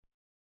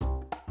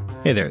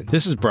Hey there,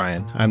 this is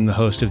Brian. I'm the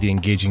host of the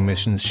Engaging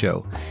Missions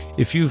Show.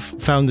 If you've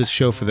found this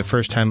show for the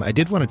first time, I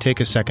did want to take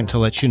a second to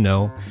let you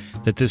know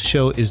that this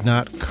show is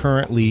not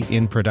currently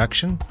in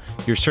production.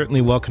 You're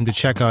certainly welcome to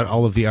check out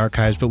all of the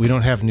archives, but we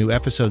don't have new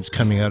episodes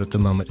coming out at the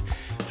moment.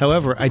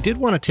 However, I did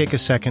want to take a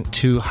second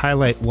to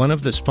highlight one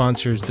of the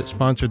sponsors that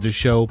sponsored the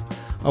show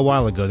a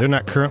while ago. They're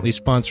not currently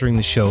sponsoring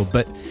the show,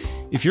 but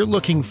if you're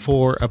looking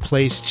for a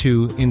place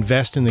to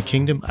invest in the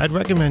kingdom, I'd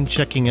recommend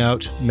checking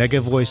out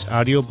Megavoice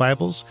Audio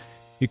Bibles.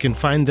 You can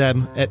find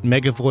them at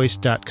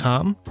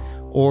megavoice.com,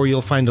 or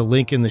you'll find a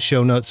link in the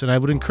show notes, and I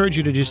would encourage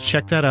you to just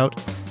check that out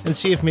and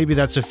see if maybe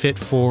that's a fit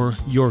for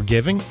your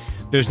giving.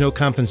 There's no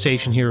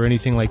compensation here or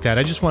anything like that.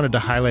 I just wanted to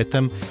highlight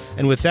them,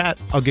 and with that,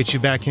 I'll get you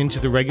back into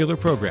the regular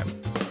program.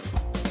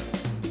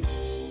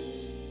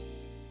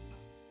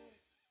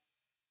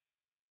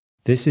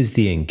 This is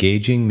the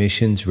Engaging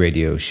Missions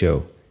Radio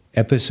Show,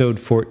 Episode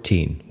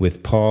 14,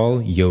 with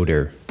Paul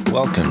Yoder.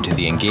 Welcome to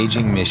the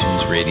Engaging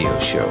Missions Radio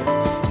Show.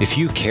 If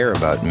you care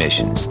about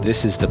missions,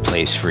 this is the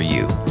place for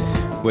you.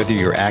 Whether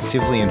you're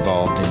actively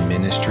involved in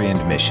ministry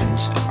and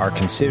missions, are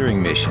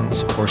considering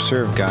missions, or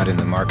serve God in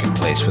the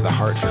marketplace with a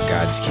heart for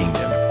God's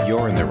kingdom,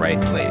 you're in the right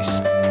place.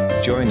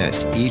 Join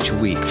us each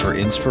week for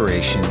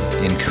inspiration,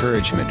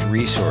 encouragement,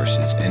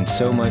 resources, and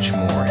so much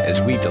more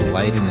as we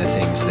delight in the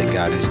things that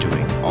God is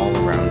doing all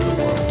around the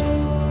world.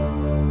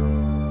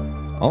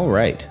 All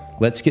right,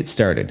 let's get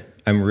started.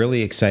 I'm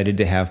really excited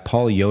to have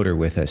Paul Yoder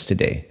with us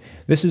today.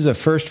 This is a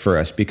first for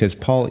us because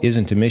Paul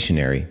isn't a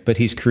missionary, but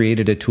he's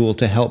created a tool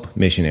to help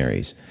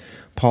missionaries.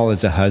 Paul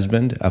is a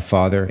husband, a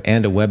father,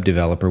 and a web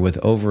developer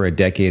with over a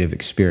decade of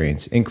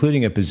experience,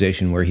 including a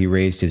position where he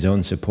raised his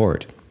own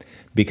support.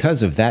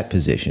 Because of that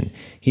position,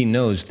 he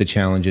knows the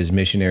challenges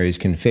missionaries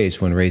can face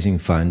when raising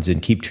funds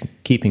and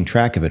keeping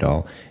track of it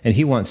all, and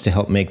he wants to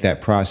help make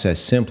that process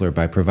simpler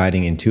by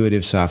providing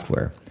intuitive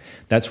software.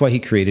 That's why he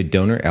created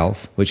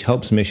DonorElf, which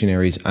helps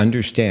missionaries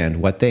understand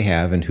what they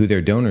have and who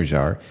their donors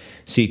are,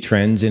 see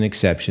trends and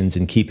exceptions,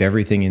 and keep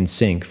everything in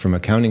sync from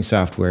accounting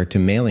software to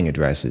mailing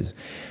addresses.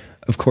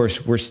 Of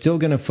course, we're still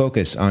going to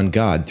focus on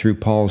God through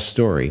Paul's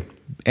story,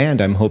 and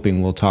I'm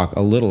hoping we'll talk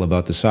a little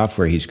about the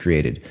software he's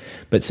created.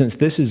 But since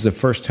this is the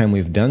first time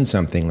we've done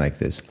something like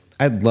this,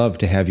 I'd love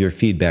to have your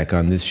feedback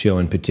on this show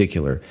in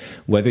particular,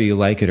 whether you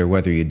like it or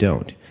whether you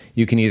don't.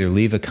 You can either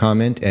leave a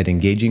comment at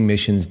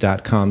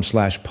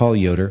engagingmissions.com/Paul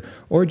Yoder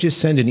or just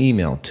send an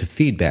email to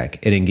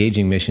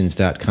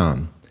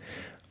feedback@engagingmissions.com.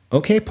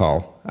 Okay,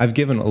 Paul, I've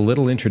given a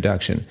little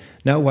introduction.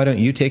 Now why don't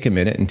you take a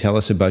minute and tell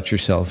us about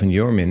yourself and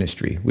your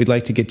ministry? We'd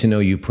like to get to know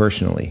you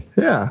personally.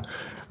 Yeah,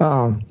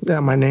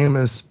 my name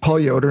is Paul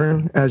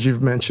Yoder. As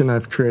you've mentioned,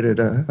 I've created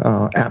an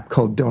app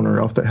called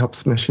DonorElf that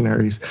helps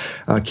missionaries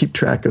keep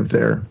track of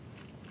their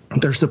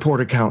support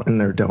account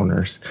and their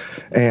donors.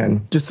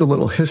 And just a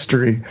little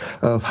history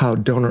of how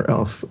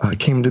DonorElf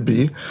came to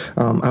be.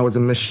 I was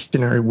a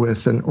missionary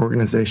with an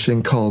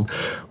organization called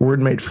Word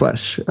Made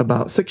Flesh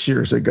about 6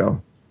 years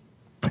ago.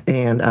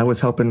 And I was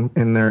helping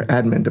in their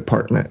admin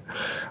department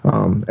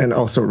and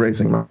also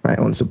raising my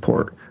own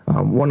support.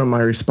 One of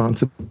my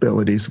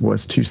responsibilities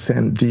was to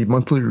send the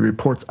monthly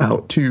reports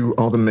out to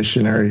all the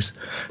missionaries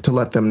to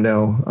let them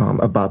know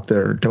about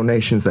their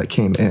donations that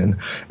came in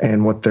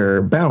and what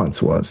their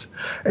balance was.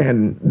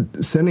 And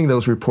sending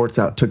those reports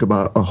out took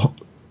about a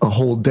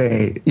whole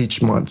day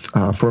each month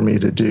for me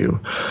to do.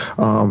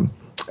 And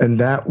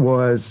that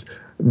was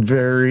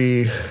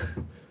very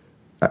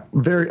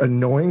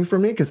annoying for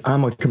me because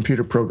I'm a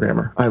computer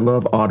programmer. I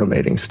love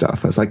automating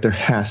stuff. It's like there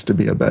has to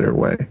be a better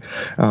way.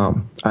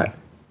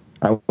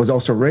 I was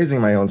also raising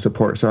my own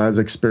support, so I was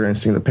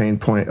experiencing the pain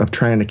point of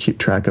trying to keep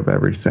track of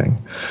everything.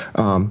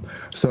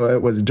 So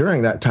it was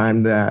during that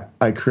time that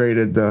I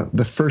created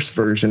the first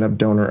version of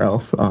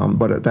DonorElf,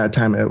 but at that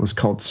time it was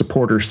called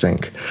Supporter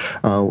Sync,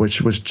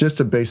 which was just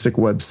a basic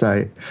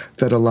website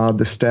that allowed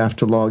the staff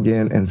to log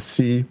in and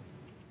see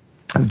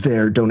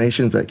their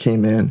donations that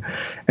came in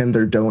and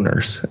their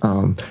donors.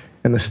 And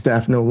the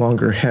staff no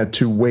longer had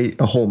to wait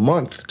a whole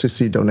month to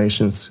see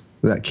donations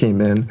that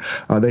came in.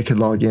 They could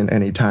log in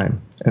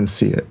anytime and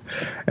see it.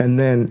 And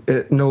then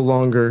I no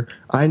longer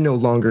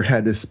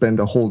had to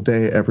spend a whole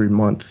day every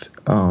month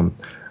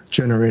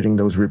generating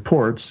those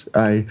reports.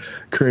 I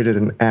created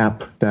an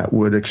app that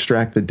would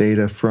extract the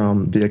data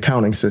from the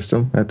accounting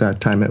system. At that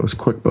time, it was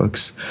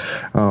QuickBooks.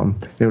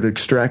 It would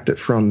extract it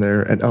from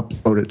there and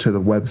upload it to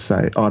the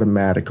website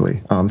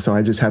automatically. So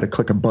I just had to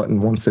click a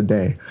button once a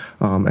day,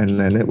 and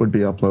then it would be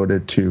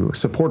uploaded to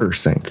Supporter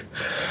Sync.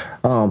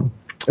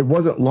 It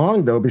wasn't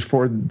long, though,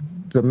 before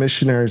the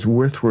missionaries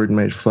with Word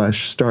Made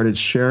Flesh started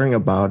sharing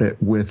about it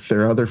with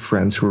their other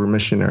friends who were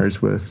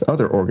missionaries with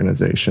other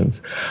organizations.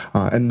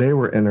 And they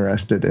were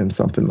interested in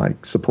something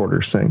like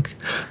Supporter Sync.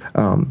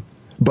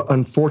 But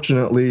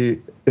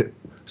unfortunately,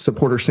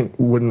 Supporter Sync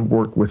wouldn't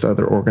work with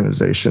other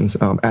organizations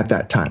at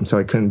that time, so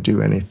I couldn't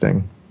do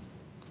anything.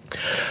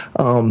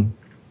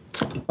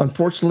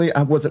 Unfortunately,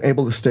 I wasn't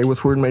able to stay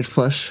with Word Made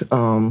Flesh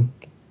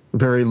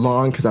very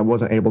long because I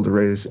wasn't able to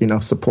raise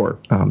enough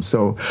support.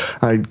 So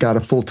I got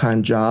a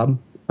full-time job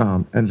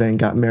and then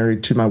got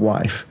married to my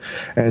wife.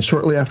 And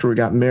shortly after we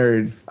got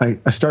married,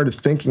 I started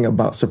thinking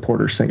about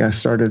Supporter Sync. I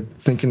started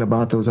thinking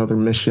about those other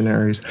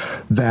missionaries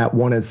that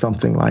wanted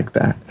something like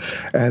that.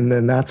 And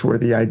then that's where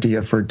the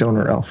idea for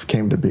Donor Elf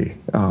came to be,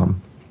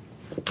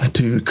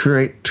 to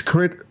create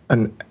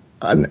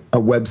a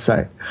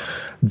website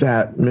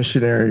that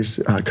missionaries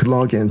could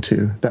log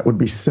into, that would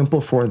be simple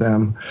for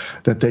them,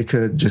 that they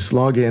could just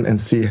log in and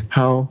see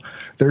how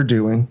they're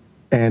doing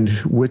and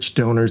which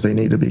donors they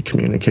need to be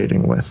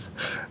communicating with.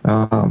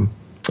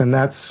 And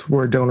that's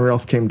where Donor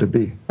Elf came to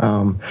be.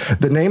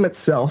 The name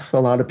itself, a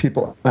lot of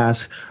people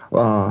ask,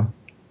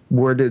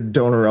 where did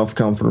Donor Elf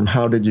come from?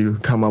 How did you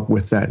come up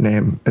with that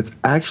name? It's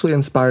actually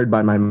inspired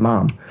by my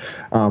mom.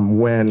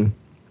 When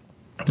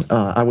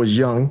I was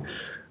young,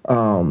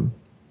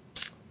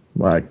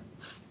 like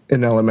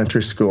in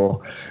elementary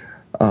school,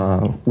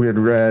 we had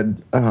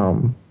read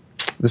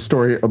the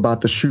story about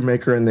the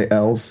shoemaker and the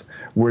elves,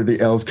 where the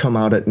elves come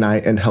out at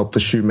night and help the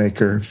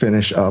shoemaker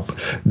finish up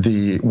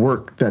the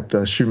work that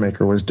the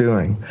shoemaker was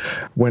doing.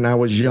 When I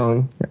was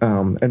young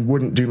and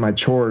wouldn't do my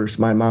chores,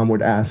 my mom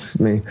would ask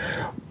me,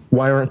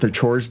 why aren't the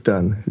chores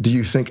done? Do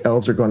you think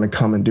elves are going to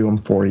come and do them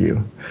for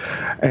you?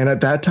 And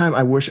at that time,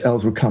 I wish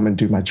elves would come and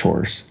do my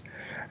chores.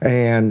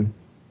 And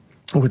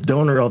with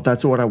Donor Elf,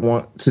 that's what I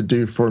want to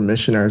do for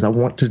missionaries. I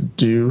want to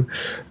do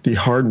the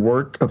hard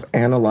work of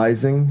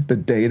analyzing the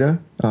data,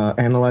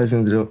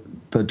 analyzing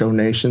the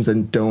donations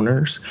and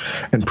donors,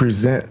 and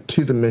present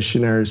to the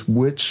missionaries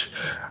which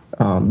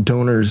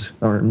donors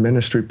or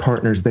ministry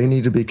partners they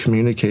need to be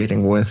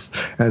communicating with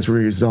as a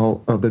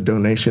result of the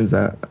donations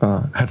that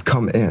have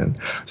come in.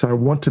 So I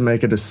want to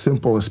make it as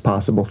simple as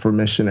possible for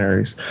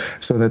missionaries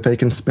so that they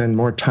can spend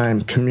more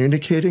time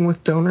communicating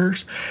with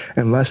donors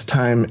and less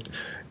time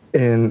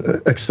in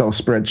Excel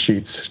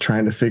spreadsheets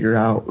trying to figure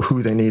out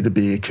who they need to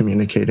be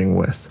communicating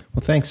with.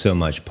 Well, thanks so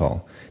much,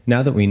 Paul.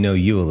 Now that we know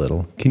you a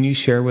little, can you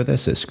share with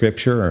us a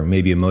scripture or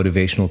maybe a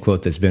motivational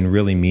quote that's been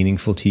really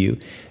meaningful to you?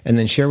 And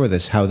then share with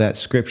us how that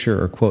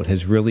scripture or quote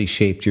has really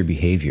shaped your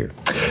behavior.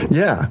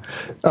 Yeah.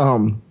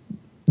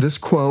 This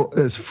quote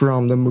is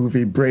from the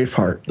movie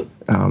Braveheart.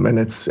 And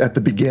it's at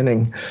the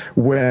beginning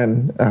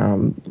when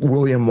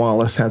William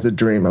Wallace has a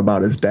dream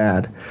about his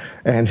dad.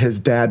 And his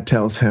dad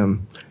tells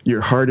him,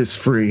 your heart is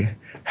free.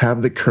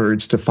 Have the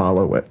courage to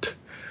follow it.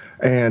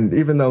 And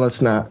even though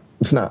it's not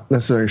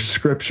necessarily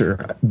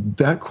scripture,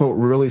 that quote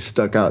really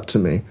stuck out to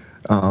me,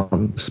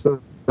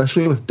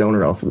 especially with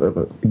Donor Elf.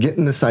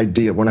 Getting this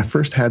idea, when I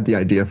first had the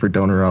idea for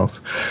Donor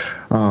Elf,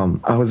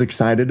 I was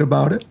excited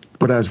about it,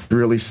 but I was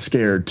really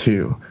scared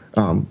too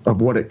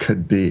of what it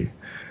could be.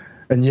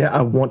 And yet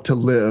I want to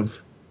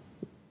live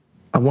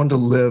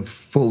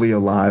fully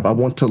alive. I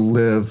want to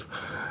live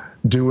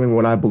doing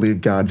what I believe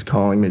God's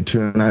calling me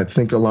to. And I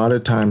think a lot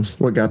of times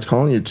what God's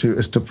calling you to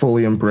is to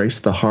fully embrace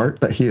the heart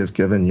that he has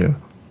given you.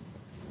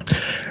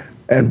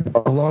 And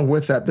along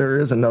with that, there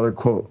is another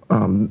quote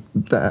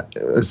that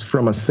is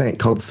from a saint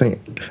called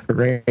Saint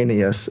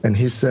Irenaeus, and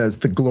he says,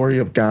 the glory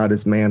of God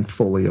is man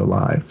fully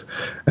alive.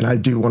 And I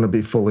do want to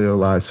be fully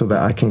alive so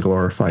that I can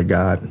glorify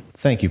God.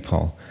 Thank you,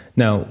 Paul.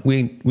 Now,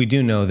 we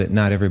do know that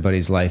not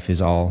everybody's life is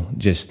all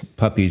just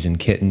puppies and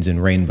kittens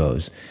and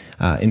rainbows.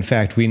 In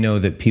fact, we know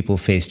that people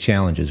face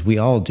challenges. We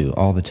all do,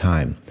 all the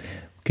time.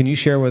 Can you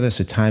share with us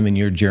a time in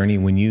your journey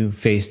when you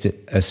faced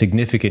a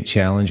significant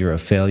challenge or a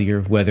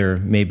failure, whether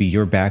maybe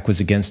your back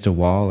was against a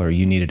wall or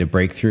you needed a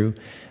breakthrough,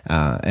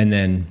 and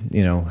then,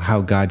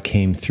 how God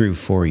came through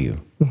for you?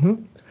 Mm-hmm.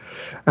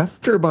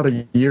 After about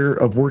a year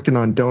of working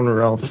on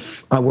Donor Elf,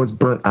 I was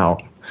burnt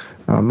out.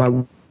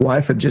 My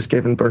wife had just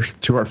given birth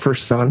to our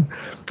first son,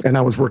 and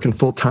I was working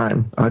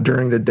full-time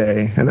during the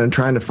day and then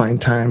trying to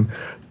find time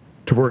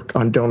to work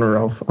on Donor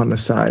Elf on the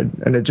side,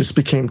 and it just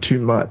became too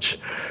much.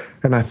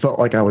 And I felt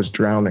like I was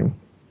drowning.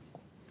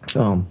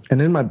 And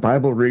in my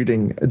Bible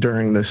reading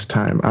during this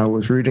time, I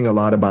was reading a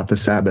lot about the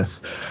Sabbath,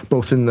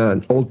 both in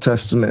the Old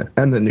Testament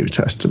and the New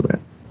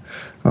Testament.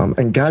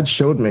 And God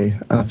showed me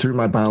through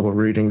my Bible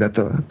reading that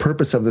the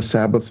purpose of the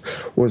Sabbath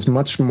was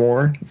much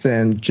more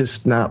than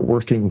just not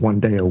working one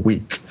day a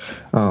week,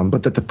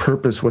 but that the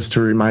purpose was to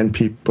remind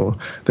people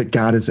that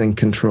God is in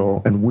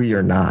control and we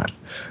are not.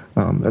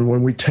 And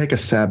when we take a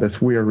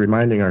Sabbath, we are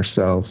reminding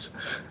ourselves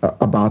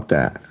about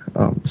that.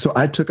 So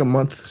I took a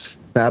month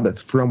Sabbath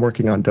from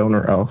working on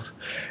Donor Elf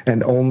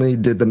and only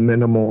did the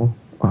minimal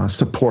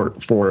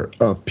support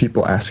of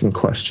people asking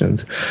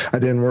questions. I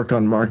didn't work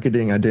on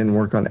marketing. I didn't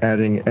work on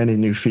adding any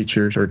new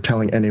features or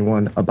telling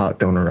anyone about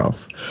Donor Elf.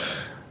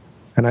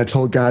 And I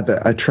told God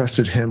that I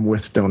trusted him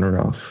with Donor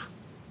Elf.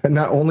 And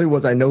not only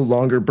was I no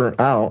longer burnt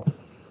out,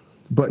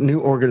 but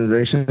new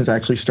organizations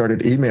actually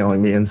started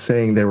emailing me and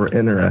saying they were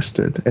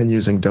interested in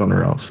using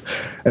Donor Elf.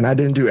 And I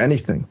didn't do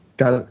anything.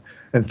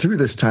 And through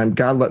this time,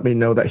 God let me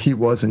know that he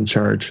was in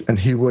charge and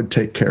he would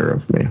take care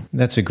of me.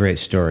 That's a great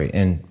story.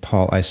 And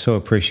Paul, I so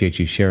appreciate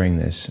you sharing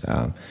this.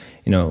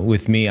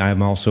 With me,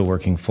 I'm also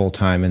working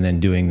full-time and then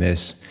doing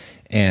this.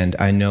 And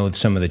I know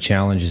some of the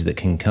challenges that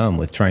can come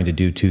with trying to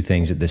do two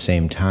things at the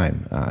same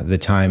time, the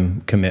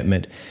time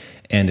commitment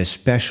and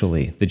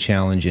especially the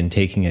challenge in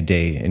taking a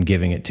day and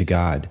giving it to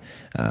God.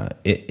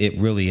 It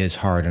really is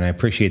hard, and I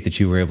appreciate that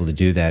you were able to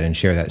do that and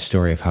share that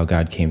story of how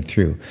God came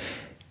through.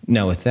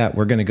 Now, with that,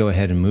 we're going to go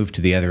ahead and move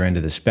to the other end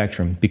of the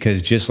spectrum,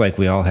 because just like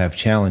we all have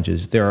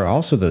challenges, there are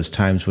also those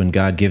times when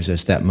God gives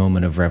us that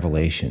moment of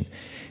revelation.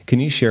 Can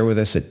you share with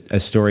us a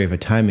story of a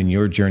time in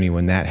your journey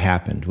when that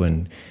happened,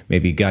 when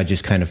maybe God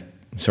just kind of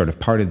sort of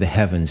parted the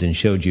heavens and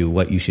showed you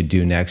what you should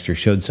do next, or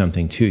showed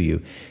something to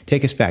you?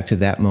 Take us back to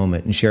that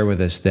moment and share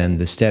with us then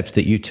the steps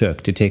that you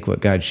took to take what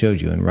God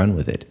showed you and run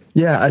with it.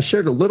 Yeah, I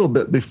shared a little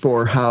bit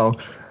before how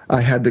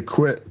I had to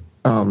quit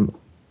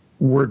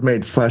Word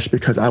Made Flesh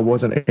because I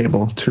wasn't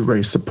able to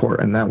raise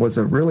support. And that was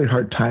a really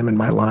hard time in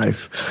my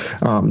life,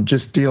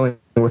 just dealing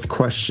with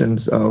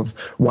questions of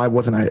why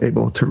wasn't I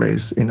able to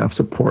raise enough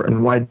support,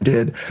 and why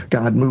did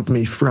God move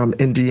me from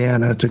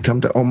Indiana to come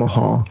to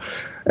Omaha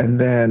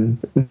and then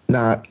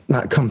not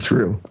come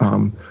through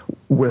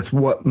with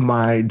what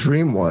my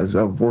dream was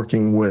of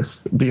working with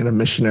being a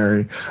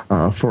missionary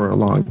for a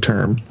long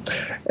term.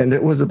 And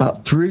it was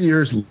about 3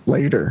 years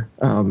later,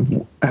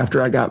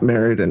 after I got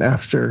married and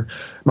after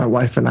my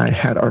wife and I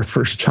had our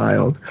first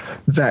child,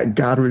 that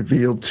God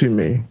revealed to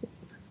me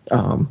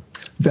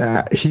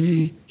that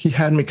he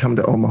had me come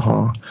to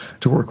Omaha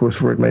to work with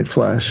Word Made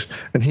Flesh,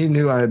 and he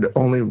knew I'd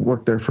only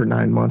worked there for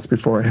 9 months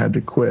before I had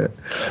to quit.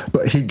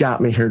 But he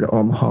got me here to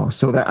Omaha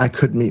so that I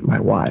could meet my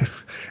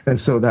wife, and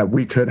so that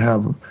we could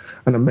have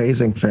an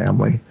amazing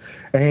family,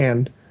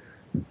 and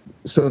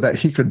so that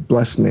he could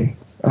bless me.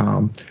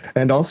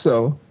 And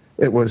also,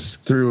 it was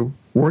through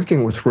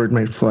working with Word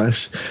Made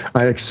Flesh,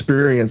 I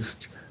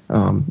experienced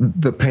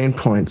the pain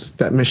points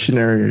that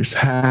missionaries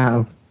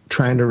have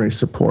trying to raise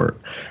support,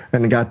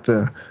 and got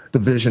the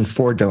vision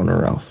for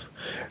Donor Elf.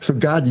 So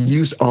God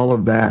used all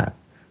of that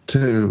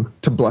to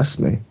bless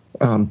me,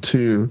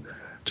 to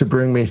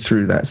bring me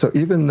through that. So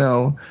even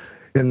though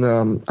in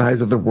the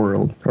eyes of the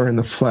world or in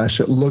the flesh,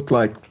 it looked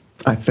like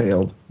I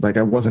failed, like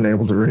I wasn't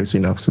able to raise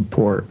enough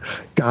support,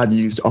 God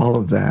used all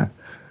of that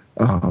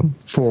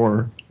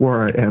for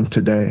where I am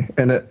today.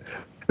 And it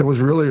was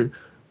really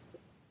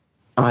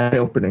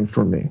eye-opening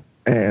for me.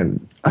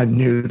 And I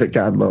knew that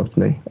God loved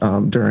me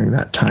during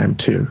that time,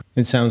 too.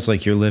 It sounds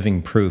like you're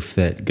living proof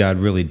that God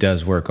really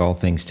does work all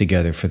things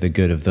together for the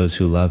good of those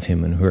who love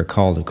him and who are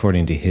called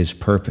according to his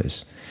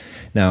purpose.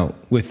 Now,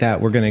 with that,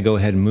 we're going to go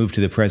ahead and move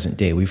to the present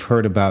day. We've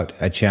heard about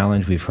a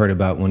challenge. We've heard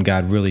about when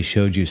God really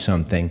showed you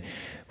something.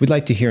 We'd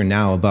like to hear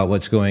now about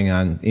what's going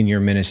on in your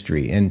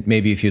ministry. And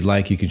maybe if you'd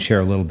like, you could share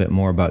a little bit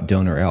more about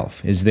Donor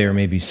Elf. Is there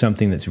maybe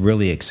something that's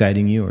really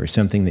exciting you, or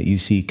something that you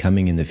see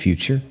coming in the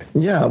future?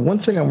 Yeah, one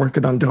thing I'm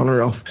working on Donor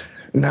Elf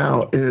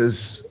now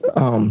is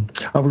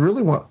I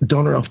really want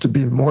Donor Elf to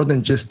be more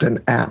than just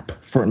an app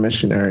for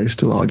missionaries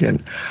to log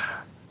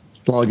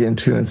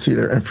into and see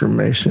their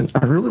information.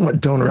 I really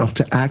want Donor Elf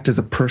to act as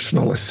a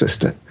personal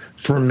assistant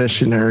for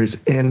missionaries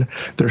in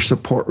their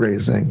support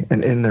raising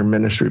and in their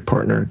ministry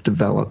partner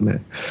development,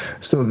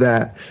 so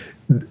that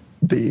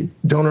the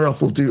Donor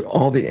Elf will do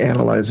all the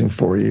analyzing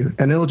for you,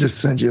 and it'll just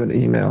send you an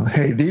email.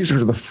 Hey, these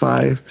are the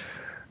 5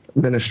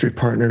 ministry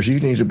partners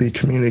you need to be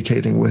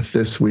communicating with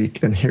this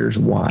week, and here's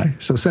why.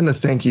 So send a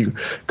thank you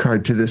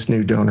card to this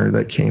new donor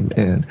that came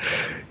in.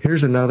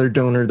 Here's another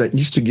donor that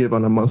used to give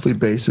on a monthly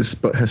basis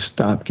but has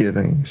stopped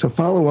giving. So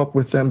follow up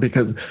with them,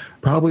 because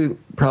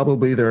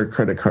probably their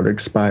credit card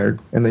expired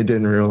and they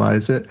didn't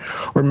realize it.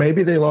 Or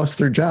maybe they lost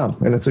their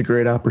job, and it's a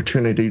great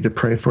opportunity to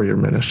pray for your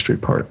ministry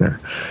partner.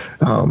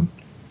 And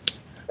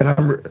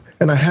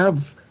I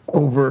have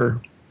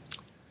over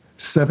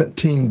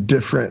 17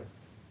 different,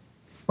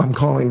 I'm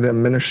calling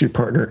them ministry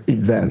partner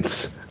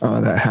events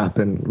that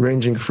happen,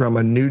 ranging from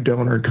a new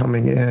donor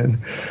coming in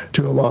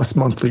to a lost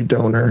monthly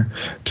donor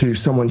to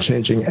someone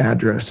changing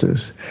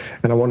addresses.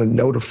 And I want to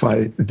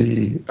notify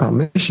the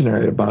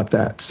missionary about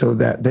that so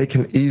that they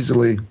can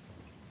easily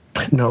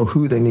know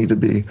who they need to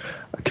be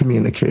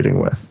communicating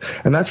with.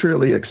 And that's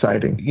really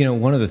exciting. You know,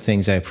 one of the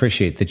things I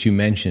appreciate that you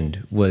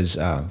mentioned was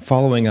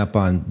following up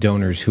on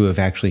donors who have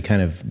actually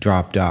kind of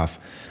dropped off.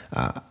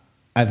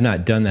 I've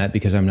not done that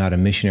because I'm not a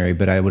missionary,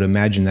 but I would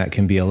imagine that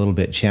can be a little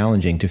bit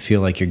challenging to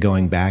feel like you're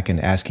going back and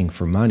asking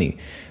for money.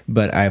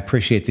 But I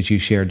appreciate that you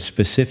shared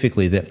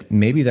specifically that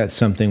maybe that's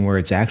something where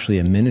it's actually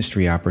a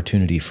ministry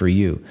opportunity for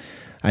you.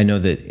 I know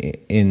that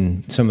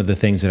in some of the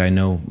things that I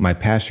know my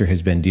pastor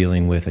has been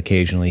dealing with,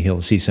 occasionally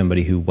he'll see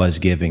somebody who was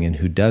giving and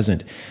who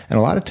doesn't. And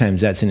a lot of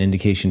times that's an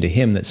indication to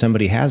him that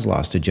somebody has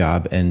lost a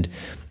job and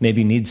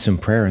maybe needs some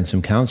prayer and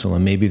some counsel,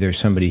 and maybe there's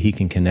somebody he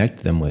can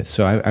connect them with.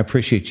 So I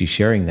appreciate you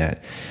sharing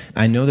that.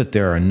 I know that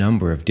there are a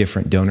number of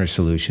different donor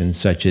solutions,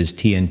 such as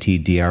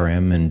TNT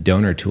DRM and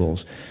donor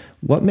tools.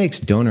 What makes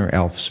Donor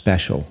Elf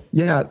special?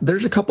 Yeah,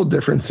 there's a couple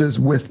differences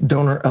with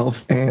DonorElf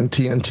and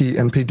TNT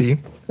MPD.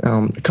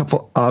 A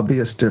couple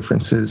obvious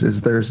differences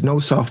is there's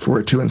no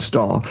software to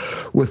install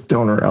with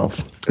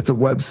DonorElf. It's a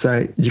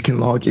website you can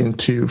log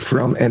into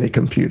from any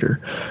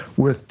computer.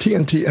 With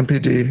TNT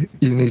MPD,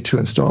 you need to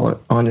install it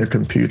on your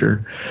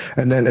computer.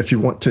 And then if you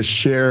want to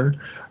share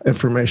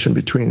information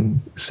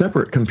between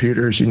separate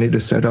computers, you need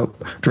to set up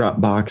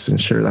Dropbox and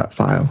share that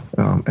file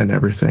and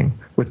everything.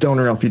 With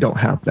DonorElf, you don't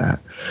have that.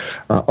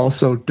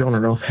 Also,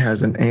 DonorElf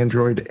has an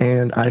Android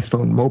and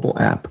iPhone mobile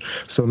app,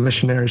 so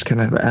missionaries can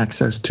have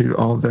access to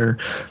all their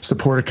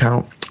support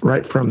account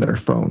right from their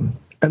phone.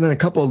 And then a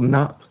couple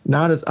not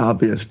as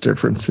obvious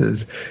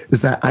differences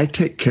is that I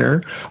take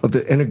care of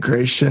the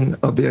integration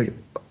of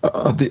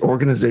the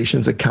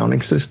organization's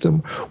accounting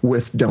system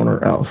with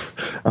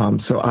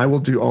DonorElf. So I will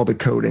do all the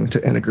coding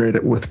to integrate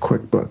it with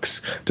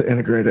QuickBooks, to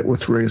integrate it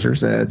with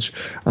Razor's Edge.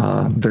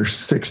 There's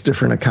 6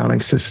 different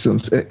accounting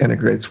systems it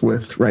integrates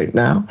with right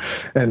now,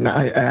 and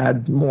I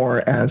add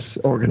more as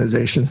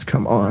organizations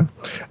come on.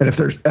 And if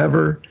there's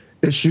ever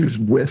issues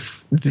with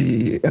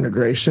the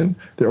integration,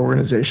 the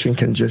organization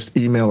can just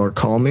email or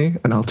call me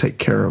and I'll take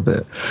care of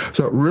it.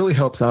 So it really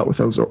helps out with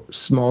those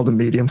small to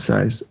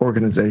medium-sized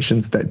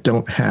organizations that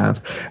don't have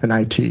an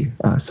IT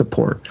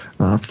support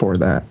for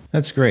that.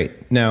 That's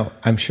great. Now,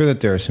 I'm sure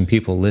that there are some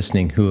people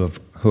listening who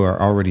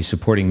are already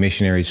supporting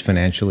missionaries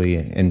financially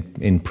and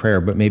in prayer,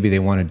 but maybe they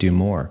want to do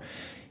more.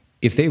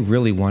 If they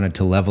really wanted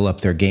to level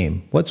up their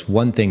game, what's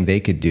one thing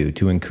they could do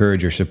to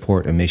encourage or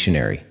support a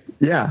missionary?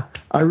 Yeah,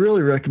 I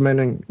really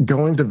recommend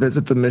going to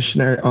visit the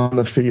missionary on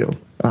the field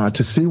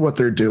to see what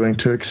they're doing,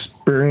 to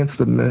experience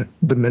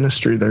the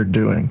ministry they're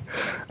doing.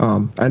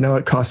 I know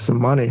it costs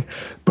some money,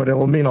 but it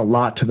will mean a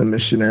lot to the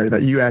missionary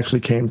that you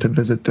actually came to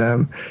visit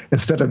them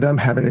instead of them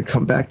having to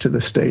come back to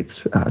the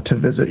States to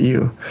visit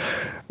you.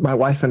 My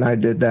wife and I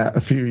did that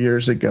a few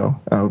years ago.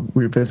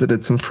 We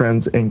visited some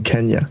friends in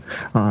Kenya,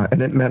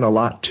 and it meant a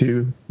lot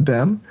to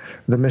them,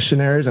 the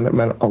missionaries, and it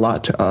meant a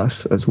lot to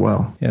us as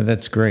well. Yeah,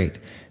 that's great.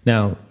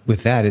 Now,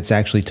 with that, it's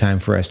actually time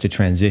for us to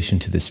transition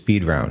to the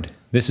speed round.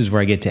 This is where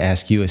I get to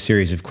ask you a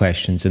series of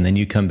questions, and then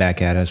you come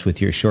back at us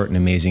with your short and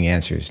amazing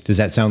answers. Does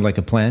that sound like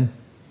a plan?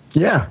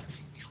 Yeah.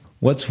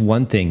 What's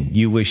one thing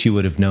you wish you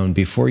would have known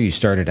before you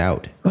started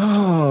out?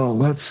 Oh,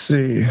 let's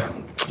see.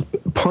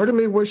 Part of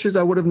me wishes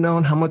I would have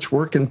known how much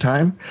work and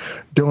time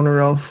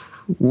DonorElf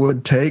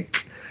would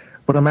take,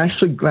 but I'm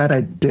actually glad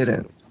I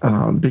didn't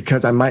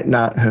because I might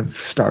not have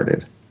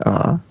started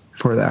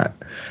for that.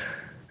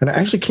 And I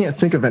actually can't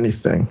think of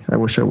anything I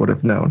wish I would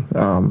have known.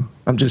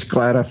 I'm just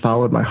glad I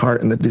followed my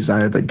heart and the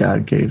desire that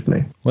God gave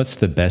me. What's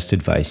the best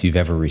advice you've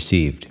ever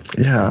received?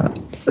 Yeah,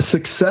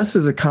 success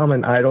is a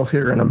common idol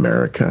here in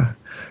America.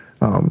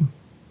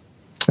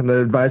 And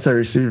the advice I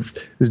received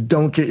is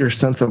don't get your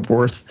sense of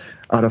worth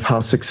out of how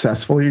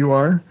successful you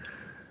are,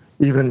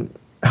 even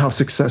how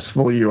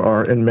successful you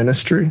are in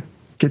ministry.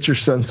 Get your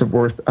sense of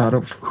worth out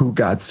of who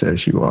God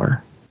says you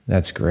are.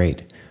 That's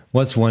great.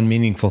 What's one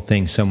meaningful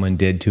thing someone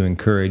did to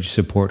encourage,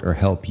 support, or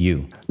help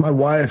you? My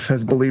wife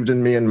has believed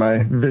in me and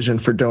my vision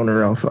for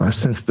DonorElf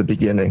since the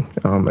beginning,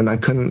 and I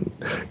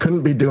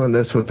couldn't be doing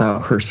this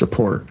without her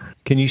support.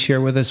 Can you share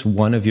with us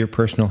one of your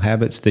personal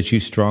habits that you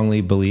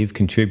strongly believe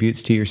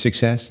contributes to your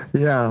success?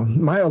 Yeah,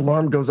 my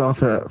alarm goes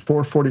off at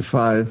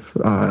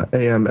 4:45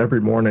 a.m. every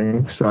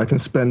morning, so I can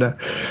spend a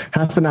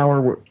half an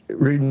hour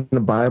reading the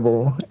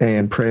Bible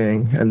and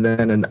praying, and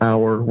then an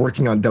hour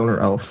working on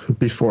DonorElf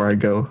before I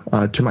go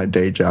to my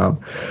day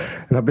job.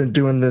 And I've been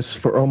doing this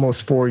for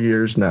almost 4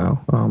 years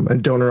now,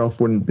 and DonorElf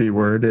wouldn't be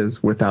where it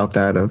is without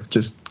that of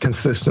just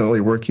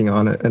consistently working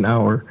on it an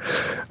hour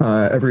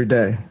every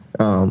day,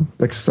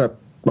 except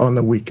on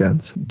the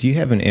weekends. Do you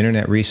have an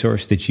internet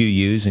resource that you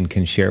use and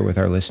can share with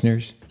our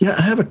listeners? Yeah,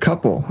 I have a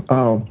couple.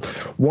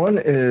 One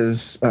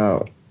is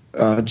a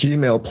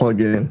Gmail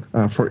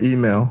plugin for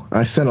email.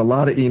 I send a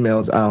lot of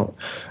emails out,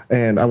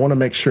 and I want to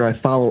make sure I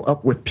follow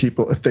up with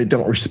people if they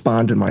don't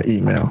respond to my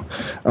email.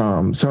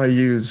 So I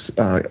use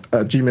a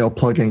Gmail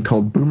plugin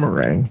called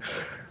Boomerang.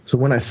 So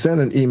when I send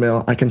an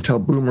email, I can tell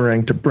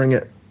Boomerang to bring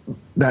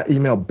that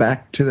email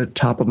back to the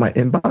top of my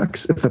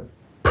inbox if the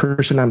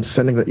person I'm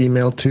sending the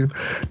email to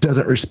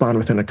doesn't respond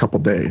within a couple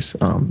days,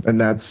 and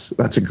that's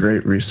a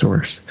great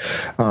resource.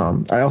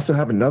 I also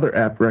have another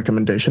app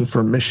recommendation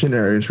for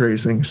missionaries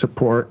raising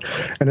support,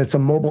 and it's a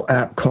mobile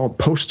app called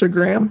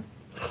Postagram,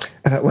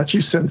 and it lets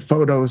you send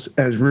photos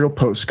as real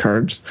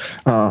postcards,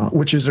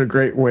 which is a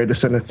great way to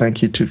send a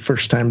thank you to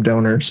first-time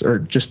donors or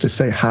just to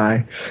say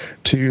hi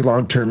to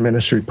long-term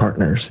ministry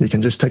partners. You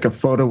can just take a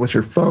photo with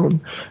your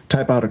phone,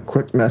 type out a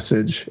quick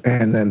message,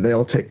 and then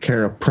they'll take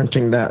care of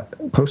printing that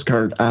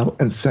postcard out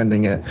and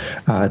sending it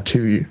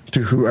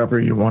to whoever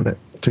you want it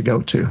to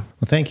go to.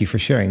 Well, thank you for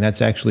sharing. That's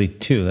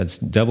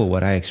double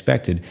what I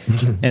expected.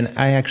 And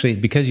I actually,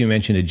 because you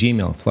mentioned a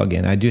Gmail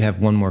plugin, I do have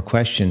one more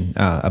question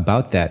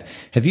about that.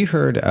 Have you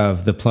heard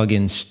of the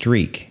plugin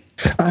Streak?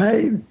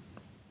 I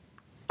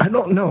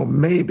don't know.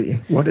 Maybe.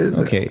 What is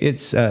it? Okay,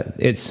 it's a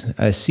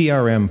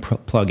CRM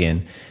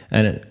plugin,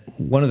 and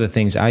one of the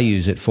things I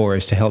use it for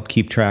is to help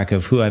keep track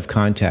of who I've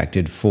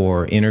contacted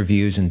for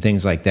interviews and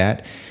things like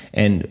that.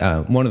 And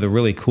one of the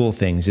really cool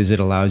things is it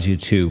allows you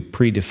to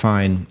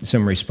predefine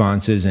some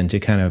responses and to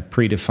kind of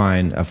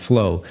predefine a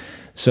flow.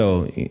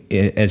 So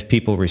as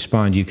people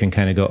respond, you can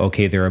kind of go,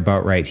 okay, they're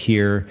about right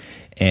here,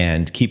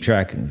 and keep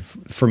track.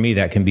 For me,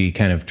 that can be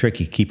kind of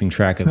tricky, keeping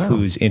track of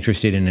who's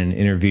interested in an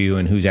interview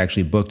and who's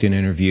actually booked an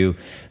interview,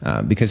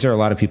 because there are a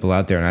lot of people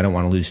out there and I don't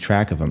want to lose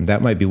track of them.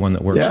 That might be one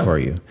that works for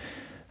you.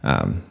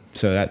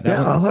 So that one,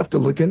 I'll have to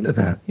look into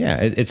that.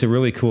 Yeah, it's a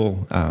really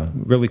cool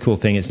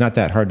thing. It's not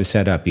that hard to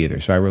set up either,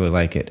 so I really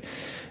like it.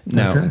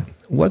 Now,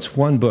 what's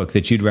one book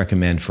that you'd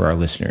recommend for our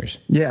listeners?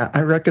 Yeah, I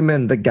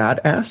recommend The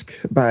God Ask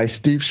by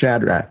Steve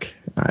Shadrach.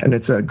 And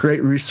it's a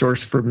great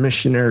resource for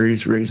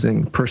missionaries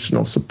raising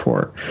personal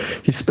support.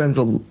 He spends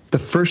the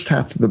first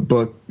half of the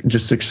book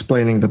just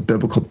explaining the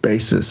biblical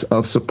basis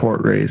of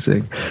support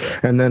raising.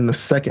 And then the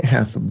second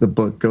half of the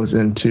book goes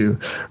into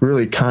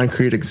really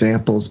concrete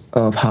examples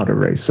of how to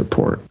raise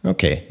support.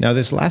 Okay. Now,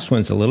 this last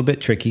one's a little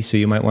bit tricky, so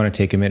you might want to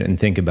take a minute and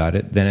think about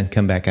it, then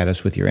come back at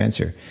us with your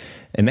answer.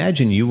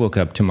 Imagine you woke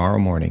up tomorrow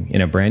morning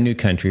in a brand new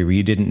country where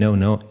you didn't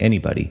know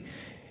anybody.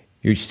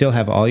 You still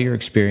have all your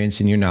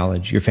experience and your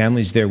knowledge, your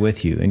family's there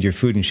with you, and your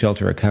food and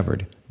shelter are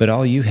covered. But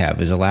all you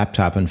have is a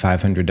laptop and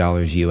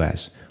 $500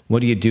 US. What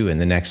do you do in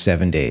the next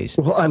 7 days?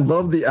 Well, I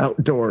love the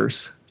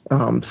outdoors.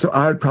 So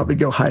I would probably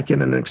go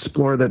hiking and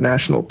explore the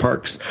national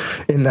parks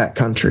in that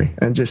country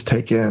and just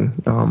take in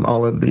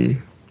all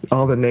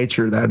the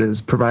nature that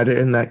is provided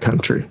in that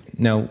country.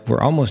 Now,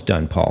 we're almost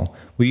done, Paul.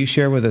 Will you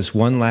share with us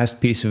one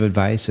last piece of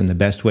advice and the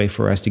best way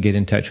for us to get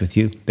in touch with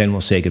you? Then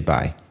we'll say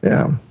goodbye.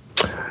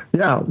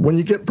 Yeah, when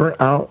you get burnt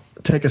out,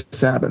 take a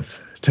Sabbath,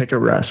 take a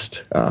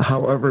rest,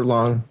 however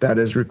long that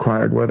is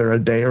required, whether a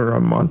day or a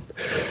month,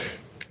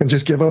 and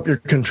just give up your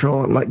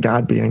control and let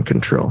God be in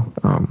control.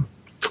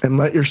 And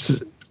let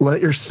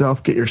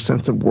yourself get your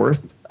sense of worth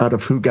out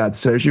of who God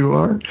says you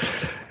are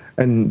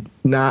and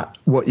not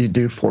what you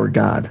do for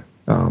God.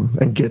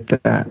 And get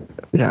that.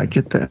 Yeah,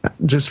 get that.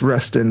 Just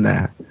rest in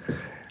that.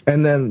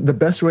 And then the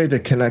best way to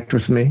connect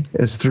with me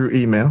is through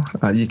email.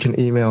 You can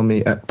email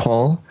me at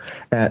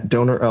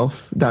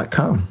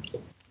paul@donorelf.com.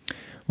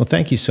 Well,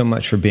 thank you so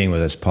much for being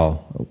with us,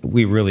 Paul.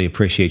 We really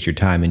appreciate your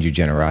time and your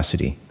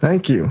generosity.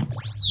 Thank you.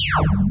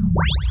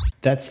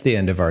 That's the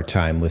end of our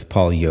time with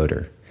Paul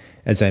Yoder.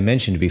 As I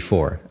mentioned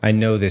before, I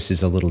know this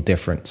is a little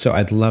different, so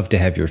I'd love to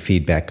have your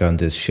feedback on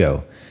this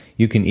show.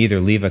 You can either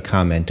leave a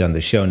comment on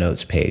the show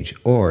notes page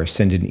or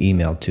send an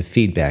email to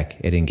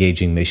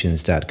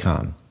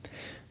feedback@engagingmissions.com.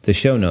 The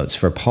show notes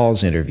for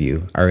Paul's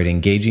interview are at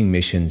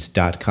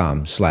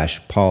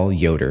engagingmissions.com/Paul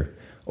Yoder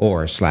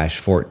or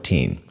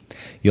 /14.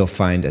 You'll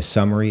find a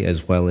summary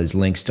as well as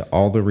links to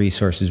all the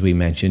resources we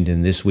mentioned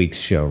in this week's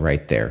show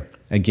right there.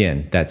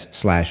 Again, that's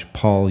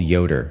 /Paul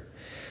Yoder.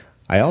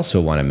 I also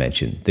want to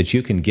mention that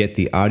you can get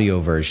the audio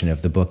version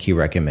of the book he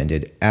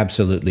recommended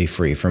absolutely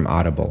free from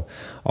Audible.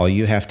 All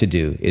you have to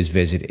do is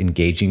visit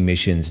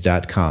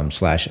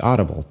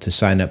engagingmissions.com/audible to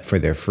sign up for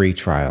their free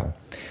trial.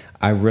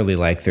 I really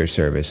like their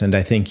service, and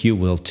I think you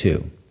will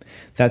too.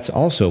 That's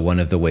also one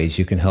of the ways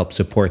you can help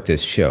support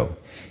this show.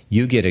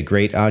 You get a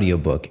great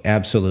audiobook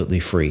absolutely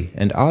free,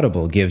 and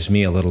Audible gives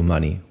me a little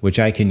money, which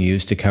I can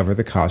use to cover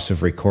the costs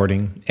of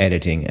recording,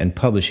 editing, and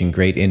publishing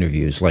great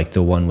interviews like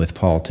the one with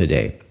Paul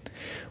today.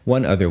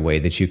 One other way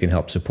that you can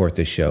help support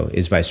this show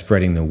is by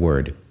spreading the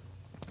word.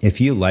 If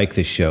you like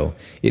this show,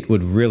 it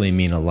would really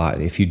mean a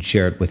lot if you'd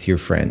share it with your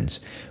friends.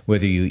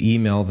 Whether you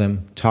email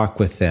them, talk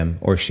with them,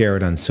 or share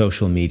it on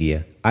social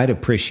media, I'd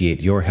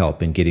appreciate your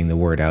help in getting the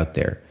word out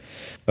there.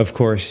 Of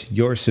course,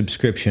 your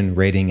subscription,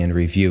 rating, and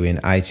review in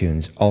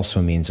iTunes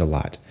also means a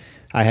lot.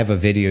 I have a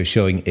video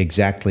showing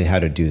exactly how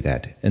to do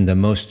that, and the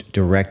most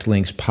direct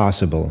links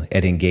possible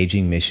at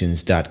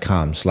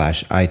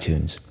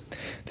engagingmissions.com/iTunes.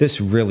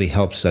 This really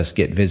helps us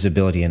get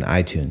visibility in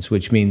iTunes,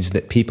 which means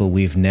that people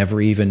we've never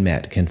even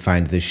met can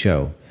find the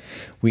show.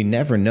 We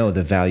never know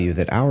the value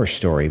that our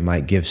story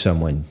might give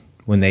someone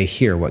when they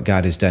hear what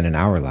God has done in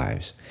our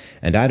lives.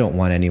 And I don't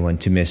want anyone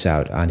to miss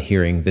out on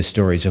hearing the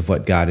stories of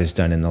what God has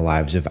done in the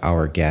lives of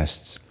our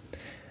guests.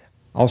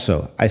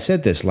 Also, I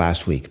said this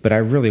last week, but I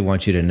really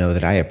want you to know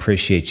that I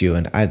appreciate you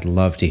and I'd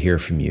love to hear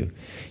from you.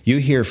 You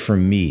hear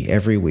from me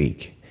every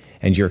week,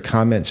 and your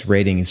comments,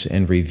 ratings,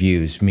 and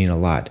reviews mean a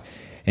lot.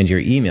 And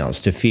your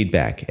emails to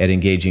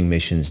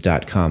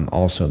feedback@engagingmissions.com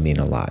also mean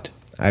a lot.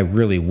 I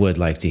really would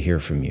like to hear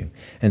from you.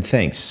 And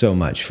thanks so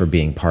much for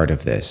being part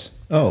of this.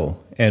 Oh,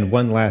 and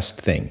one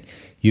last thing.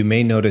 You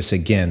may notice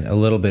again a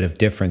little bit of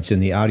difference in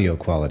the audio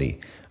quality.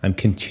 I'm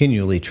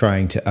continually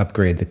trying to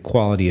upgrade the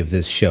quality of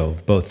this show,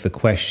 both the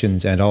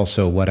questions and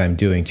also what I'm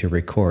doing to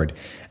record.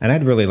 And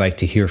I'd really like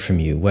to hear from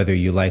you, whether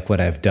you like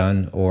what I've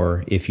done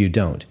or if you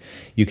don't.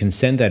 You can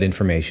send that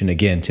information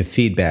again to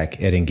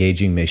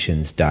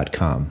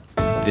feedback@engagingmissions.com.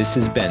 This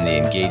has been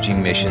the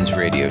Engaging Missions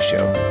Radio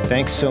Show.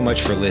 Thanks so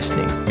much for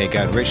listening. May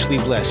God richly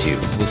bless you.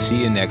 We'll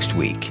see you next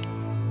week.